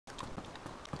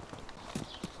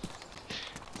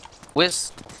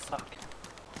Where's... Oh, fuck.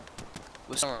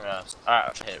 Where's somewhere else? Alright,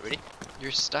 I'll try to hit it. Ready?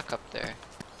 You're stuck up there.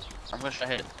 I'm gonna try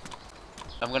to hit it.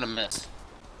 I'm gonna miss.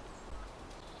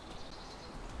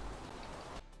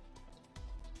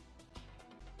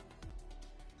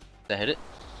 Did I hit it?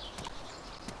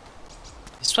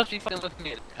 You're supposed to be fucking looking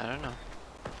at it. I don't know.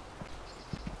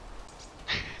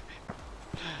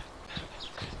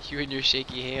 You and your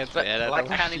shaky hands, But, man. like,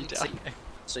 I I can't don't even know see what you.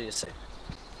 So you're safe.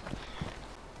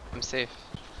 I'm safe.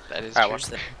 That is Alright,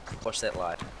 true. watch that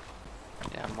live.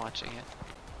 Yeah, I'm watching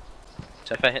it.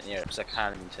 So if I hit in the air, because I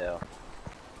can't even tell.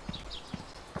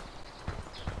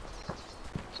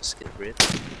 Just get a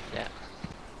breath. Yeah.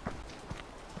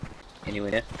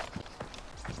 Anywhere near.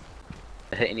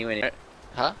 I hit anywhere near.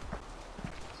 Huh?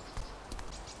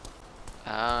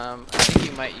 I think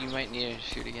you might need to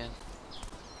shoot again.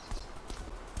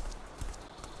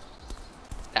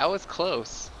 That was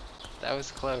close. That was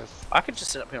close. I could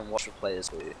just sit up here and watch the players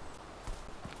for you.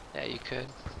 Yeah, you could.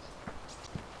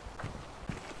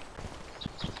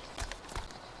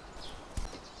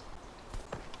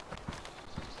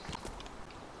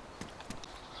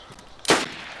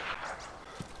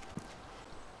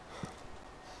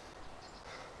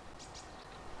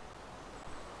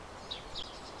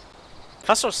 If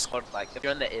I saw a squad, like, if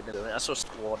you're in the air building, I saw a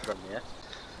squad from there,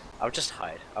 I would just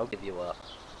hide. I'll give you up.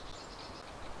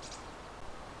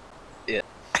 Yeah.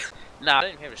 Nah, I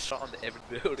didn't have a shot on the air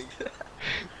building.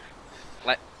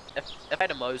 Like, if I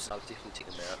had a Moses, I would definitely take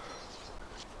him out.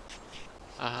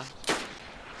 Uh-huh.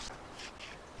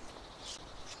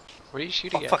 What are you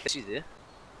shooting Oh, at? fuck, is you there?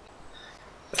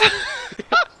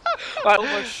 I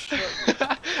almost shot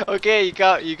you. Okay, you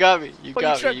got me. You got me. What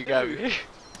are you You got me.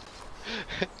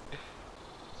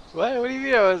 What? What do you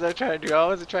mean I wasn't trying to do? I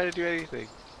wasn't trying to do anything.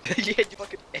 Yeah, you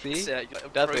fucking See? X out. You're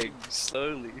like, Nothing. approaching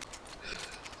slowly.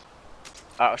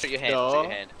 Alright, I'll shoot your hand. I'll shoot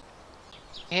your hand.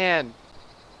 Hand.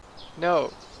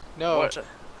 No. No. Watch it.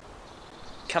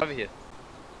 Come over here.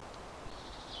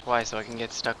 Why? So I can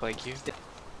get stuck like you?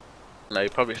 No, you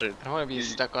probably should. I don't want to be You-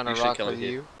 stuck on a you should rock come with over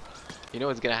here. you. You know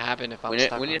what's gonna happen if I'm We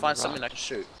stuck need on to find a something I rock. can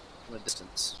shoot from a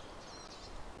distance.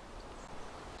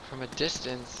 From a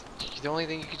distance? The only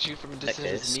thing you can shoot from a distance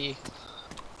is case. me.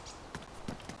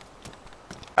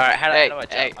 Alright, how do I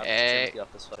jump? Hey, I'm just trying hey. to get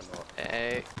off this fucking rock.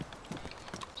 Hey.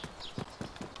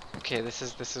 Okay, this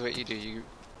is what you do. You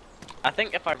I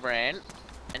think if I ran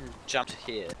and jumped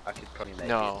here, I could probably make it.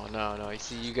 no. You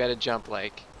see, you gotta jump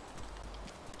like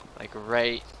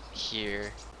right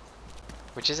here,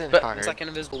 which isn't But hard. it's like an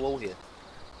invisible wall here.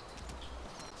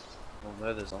 Well,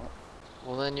 no, there's not.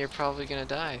 Well, then you're probably gonna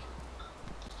die.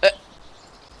 Uh.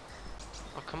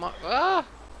 Oh, come on! Ah!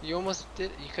 You almost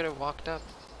did. You could have walked up.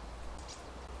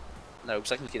 No,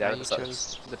 because I can get Now out of you this.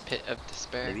 chose the pit of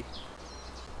despair. Maybe.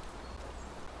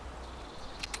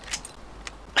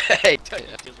 Hey, don't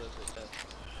Yeah. you love it,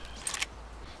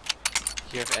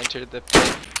 You have entered the pit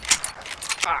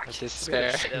Fuck! of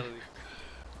despair. Shit out of me.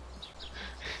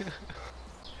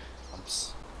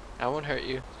 I won't hurt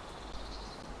you.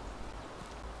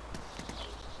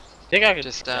 Think I could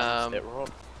Just, jump that rock?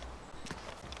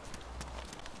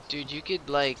 Dude, you could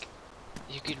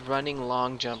running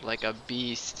long jump like a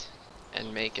beast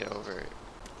and make it over.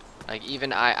 Like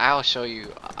even I'll show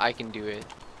you. I can do it.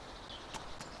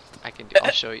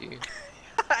 I'll show you.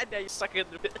 Now you're stuck in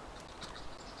the pit.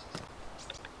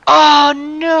 Oh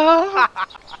no!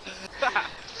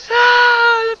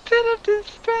 Ah, the pit of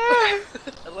despair!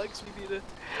 It likes me being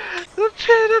The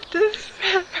pit of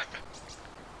despair!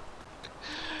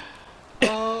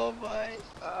 Oh my!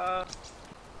 Oh,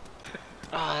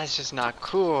 that's just not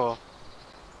cool.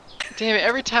 Damn it!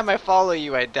 Every time I follow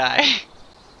you, I die.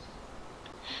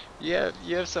 You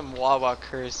have some Wawa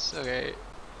curse. Okay.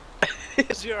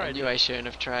 It's your I idea. knew I shouldn't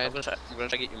have tried. I'm gonna try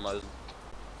to get your Moses.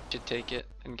 Should take it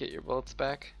and get your bullets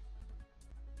back.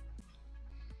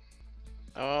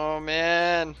 Oh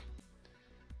man,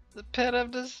 the pit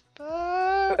of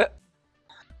despair.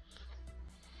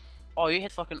 Oh, you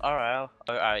had fucking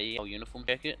RIL uniform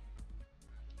jacket?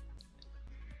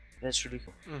 That's really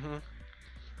cool. Mm-hmm.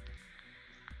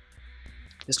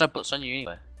 There's no bullets on you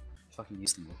anyway. Fucking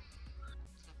use them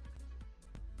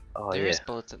all. Oh There yeah. is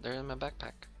bullets. They're in my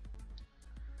backpack.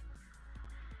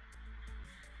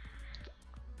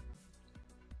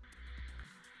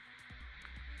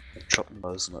 Drop the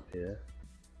Moses up here.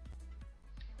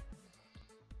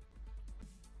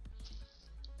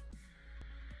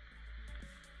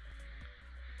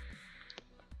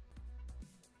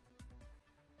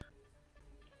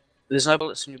 There's no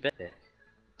bullets in your backpack.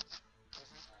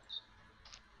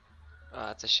 Oh,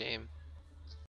 that's a shame.